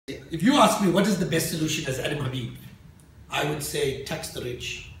if you ask me what is the best solution as Adam Habib, I would say tax the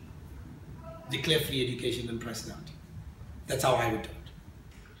rich, declare free education and price down. That's how I would do it.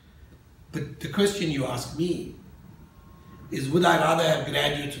 But the question you ask me is, would I rather have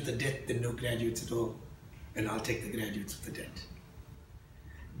graduates with a debt than no graduates at all? And I'll take the graduates with the debt.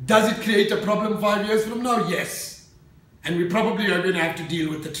 Does it create a problem 5 years from now? Yes. And we probably are going to have to deal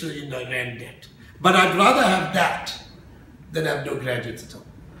with the $1 trillion debt. But I'd rather have that than have no graduates at all.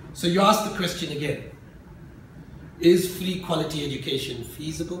 So you ask the question again, is free quality education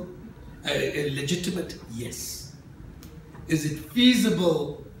feasible? Legitimate? Yes. Is it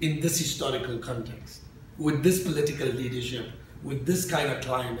feasible in this historical context? With this political leadership? With this kind of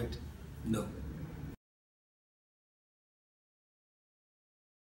climate? No.